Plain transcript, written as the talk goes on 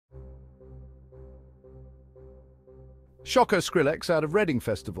Shocker Skrillex out of Reading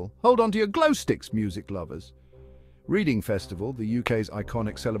Festival. Hold on to your glow sticks, music lovers. Reading Festival, the UK's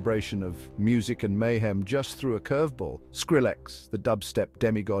iconic celebration of music and mayhem, just threw a curveball. Skrillex, the dubstep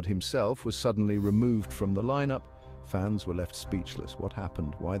demigod himself, was suddenly removed from the lineup. Fans were left speechless. What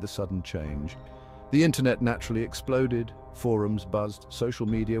happened? Why the sudden change? The internet naturally exploded. Forums buzzed. Social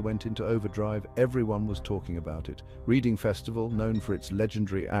media went into overdrive. Everyone was talking about it. Reading Festival, known for its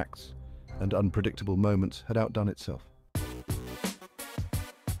legendary acts and unpredictable moments, had outdone itself.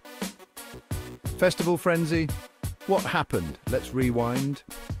 Festival frenzy. What happened? Let's rewind.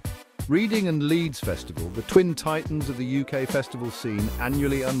 Reading and Leeds Festival, the twin titans of the UK festival scene,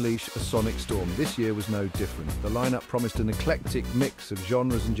 annually unleash a sonic storm. This year was no different. The lineup promised an eclectic mix of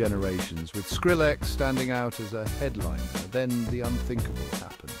genres and generations, with Skrillex standing out as a headliner. Then the unthinkable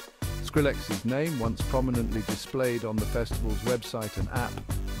happened. Skrillex's name, once prominently displayed on the festival's website and app,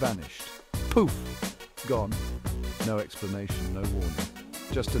 vanished. Poof! Gone. No explanation, no warning.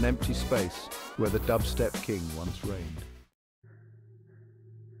 Just an empty space where the dubstep king once reigned.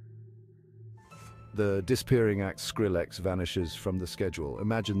 The disappearing act Skrillex vanishes from the schedule.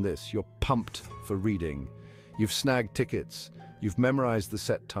 Imagine this, you're pumped for Reading. You've snagged tickets, you've memorized the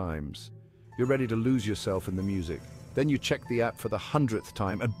set times. You're ready to lose yourself in the music. Then you check the app for the 100th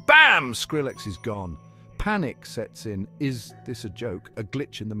time and BAM! Skrillex is gone. Panic sets in. Is this a joke? A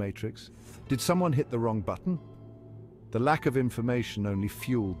glitch in the matrix? Did someone hit the wrong button? The lack of information only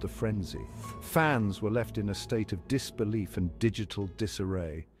fueled the frenzy. Fans were left in a state of disbelief and digital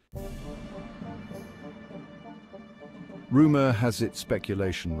disarray. Rumour has it,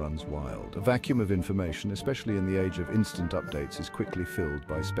 speculation runs wild. A vacuum of information, especially in the age of instant updates, is quickly filled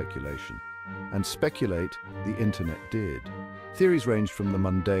by speculation. And speculate, the internet did. Theories ranged from the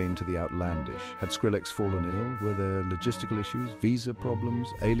mundane to the outlandish. Had Skrillex fallen ill? Were there logistical issues, visa problems,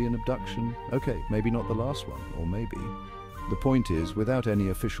 alien abduction? Okay, maybe not the last one, or maybe. The point is, without any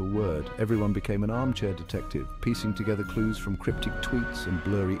official word, everyone became an armchair detective, piecing together clues from cryptic tweets and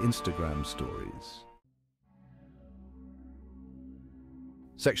blurry Instagram stories.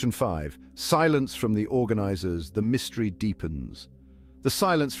 Section 5. Silence from the organisers. The mystery deepens. The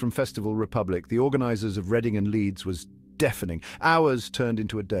silence from Festival Republic, the organisers of Reading and Leeds, was deafening. Hours turned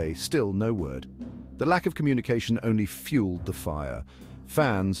into a day, still no word. The lack of communication only fueled the fire.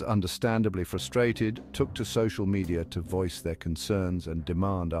 Fans, understandably frustrated, took to social media to voice their concerns and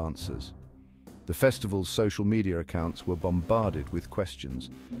demand answers. The festival's social media accounts were bombarded with questions.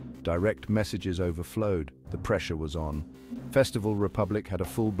 Direct messages overflowed. The pressure was on. Festival Republic had a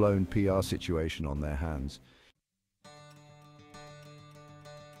full-blown PR situation on their hands.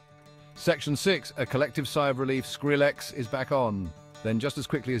 Section 6. A collective sigh of relief. Skrillex is back on. Then just as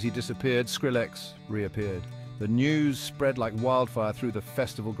quickly as he disappeared, Skrillex reappeared. The news spread like wildfire through the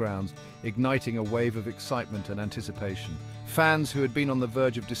festival grounds, igniting a wave of excitement and anticipation. Fans who had been on the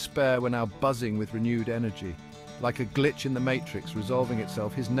verge of despair were now buzzing with renewed energy. Like a glitch in the matrix resolving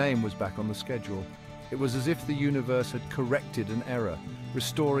itself, his name was back on the schedule. It was as if the universe had corrected an error,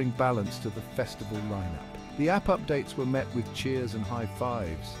 restoring balance to the festival lineup. The app updates were met with cheers and high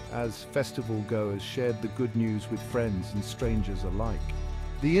fives as festival-goers shared the good news with friends and strangers alike.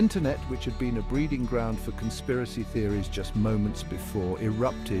 The internet, which had been a breeding ground for conspiracy theories just moments before,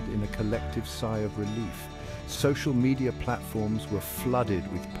 erupted in a collective sigh of relief. Social media platforms were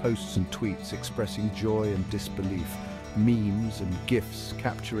flooded with posts and tweets expressing joy and disbelief. Memes and GIFs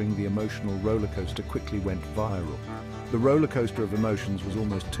capturing the emotional rollercoaster quickly went viral. The rollercoaster of emotions was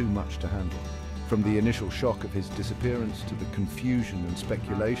almost too much to handle. From the initial shock of his disappearance to the confusion and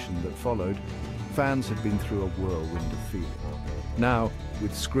speculation that followed, fans had been through a whirlwind of feeling. Now,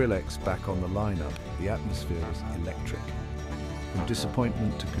 with Skrillex back on the lineup, the atmosphere was electric. From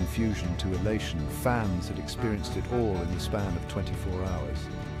disappointment to confusion to elation, fans had experienced it all in the span of 24 hours.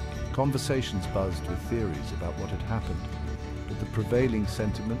 Conversations buzzed with theories about what had happened, but the prevailing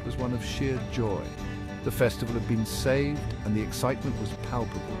sentiment was one of sheer joy. The festival had been saved, and the excitement was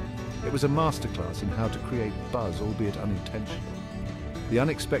palpable. It was a masterclass in how to create buzz, albeit unintentional. The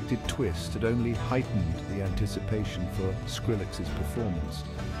unexpected twist had only heightened the anticipation for Skrillex's performance.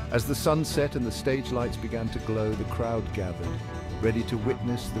 As the sun set and the stage lights began to glow, the crowd gathered, ready to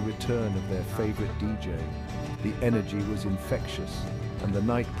witness the return of their favorite DJ. The energy was infectious, and the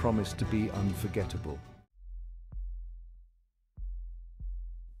night promised to be unforgettable.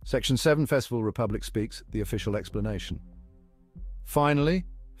 Section 7, Festival Republic speaks, the official explanation. Finally,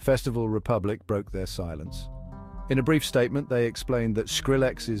 Festival Republic broke their silence. In a brief statement, they explained that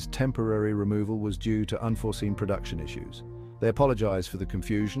Skrillex's temporary removal was due to unforeseen production issues. They apologized for the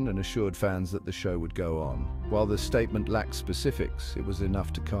confusion and assured fans that the show would go on. While the statement lacked specifics, it was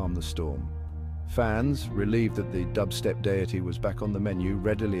enough to calm the storm. Fans, relieved that the dubstep deity was back on the menu,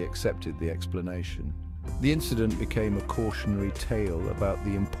 readily accepted the explanation. The incident became a cautionary tale about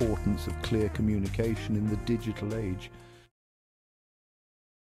the importance of clear communication in the digital age.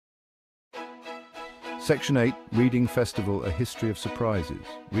 Section 8, Reading Festival, A History of Surprises.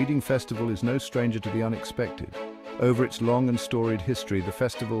 Reading Festival is no stranger to the unexpected. Over its long and storied history, the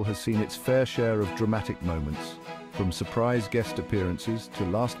festival has seen its fair share of dramatic moments, from surprise guest appearances to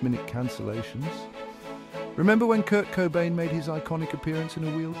last-minute cancellations. Remember when Kurt Cobain made his iconic appearance in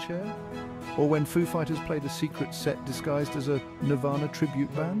a wheelchair? Or when Foo Fighters played a secret set disguised as a Nirvana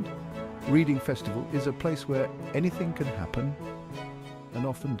tribute band? Reading Festival is a place where anything can happen, and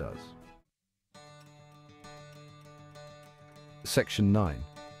often does. Section 9.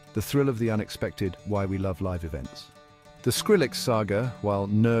 The thrill of the unexpected, why we love live events. The Skrillex saga, while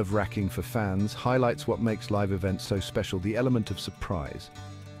nerve-wracking for fans, highlights what makes live events so special, the element of surprise.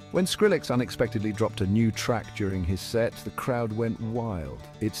 When Skrillex unexpectedly dropped a new track during his set, the crowd went wild.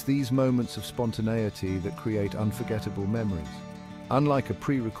 It's these moments of spontaneity that create unforgettable memories. Unlike a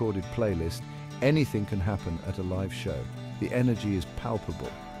pre-recorded playlist, anything can happen at a live show. The energy is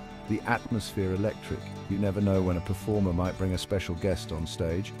palpable. The atmosphere electric. You never know when a performer might bring a special guest on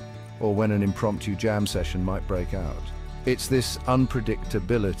stage, or when an impromptu jam session might break out. It's this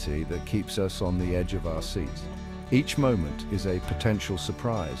unpredictability that keeps us on the edge of our seats. Each moment is a potential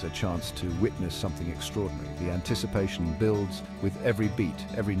surprise, a chance to witness something extraordinary. The anticipation builds with every beat,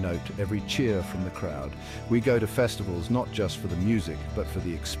 every note, every cheer from the crowd. We go to festivals not just for the music, but for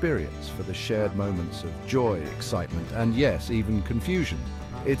the experience, for the shared moments of joy, excitement, and yes, even confusion.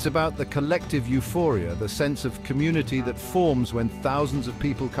 It's about the collective euphoria, the sense of community that forms when thousands of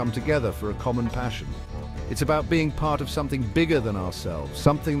people come together for a common passion. It's about being part of something bigger than ourselves,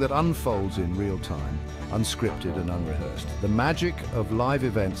 something that unfolds in real time, unscripted and unrehearsed. The magic of live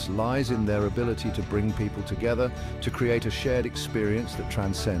events lies in their ability to bring people together, to create a shared experience that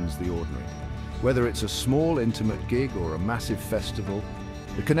transcends the ordinary. Whether it's a small, intimate gig or a massive festival,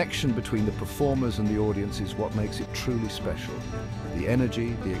 the connection between the performers and the audience is what makes it truly special. The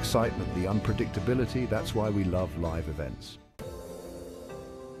energy, the excitement, the unpredictability, that's why we love live events.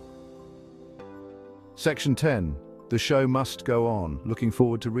 Section 10. The show must go on. Looking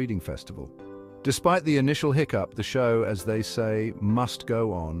forward to Reading Festival. Despite the initial hiccup, the show, as they say, must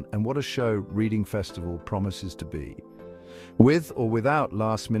go on, and what a show Reading Festival promises to be. With or without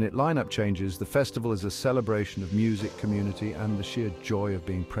last-minute lineup changes, the festival is a celebration of music, community, and the sheer joy of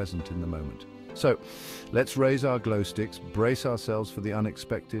being present in the moment. So, let's raise our glow sticks, brace ourselves for the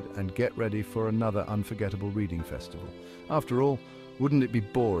unexpected, and get ready for another unforgettable Reading Festival. After all, wouldn't it be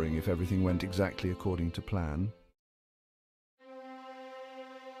boring if everything went exactly according to plan?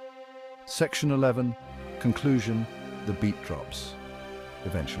 Section 11. Conclusion. The beat drops.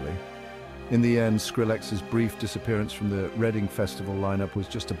 Eventually. In the end, Skrillex's brief disappearance from the Reading Festival lineup was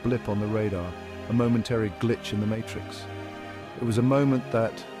just a blip on the radar, a momentary glitch in the matrix. It was a moment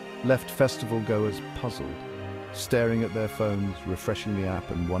that left festival-goers puzzled, staring at their phones, refreshing the app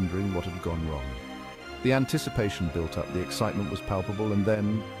and wondering what had gone wrong. The anticipation built up, the excitement was palpable, and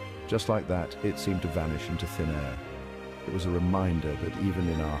then, just like that, it seemed to vanish into thin air. It was a reminder that even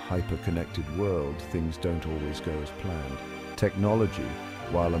in our hyper-connected world, things don't always go as planned. Technology,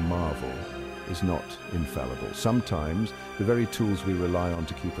 while a marvel, is not infallible. Sometimes, the very tools we rely on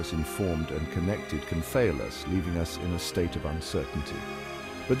to keep us informed and connected can fail us, leaving us in a state of uncertainty.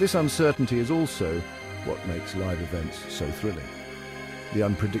 But this uncertainty is also what makes live events so thrilling. The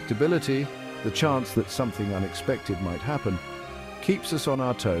unpredictability, the chance that something unexpected might happen, keeps us on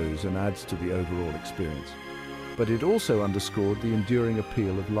our toes and adds to the overall experience. But it also underscored the enduring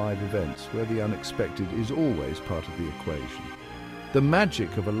appeal of live events, where the unexpected is always part of the equation. The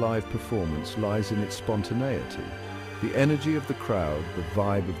magic of a live performance lies in its spontaneity, the energy of the crowd, the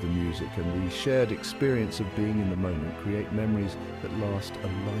vibe of the music, and the shared experience of being in the moment create memories that last a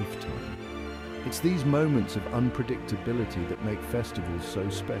lifetime. It's these moments of unpredictability that make festivals so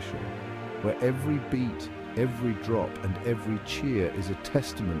special, where every beat, every drop, and every cheer is a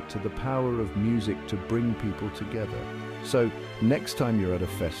testament to the power of music to bring people together. So, next time you're at a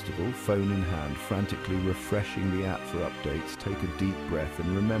festival, phone in hand, frantically refreshing the app for updates, take a deep breath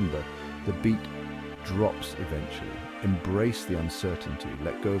and remember, the beat drops eventually. Embrace the uncertainty,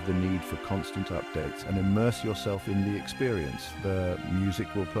 let go of the need for constant updates, and immerse yourself in the experience. The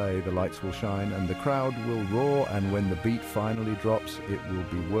music will play, the lights will shine, and the crowd will roar, and when the beat finally drops, it will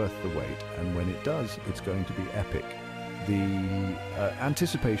be worth the wait. And when it does, it's going to be epic. The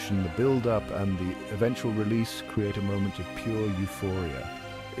anticipation, the build-up, and the eventual release create a moment of pure euphoria.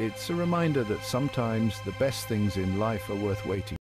 It's a reminder that sometimes the best things in life are worth waiting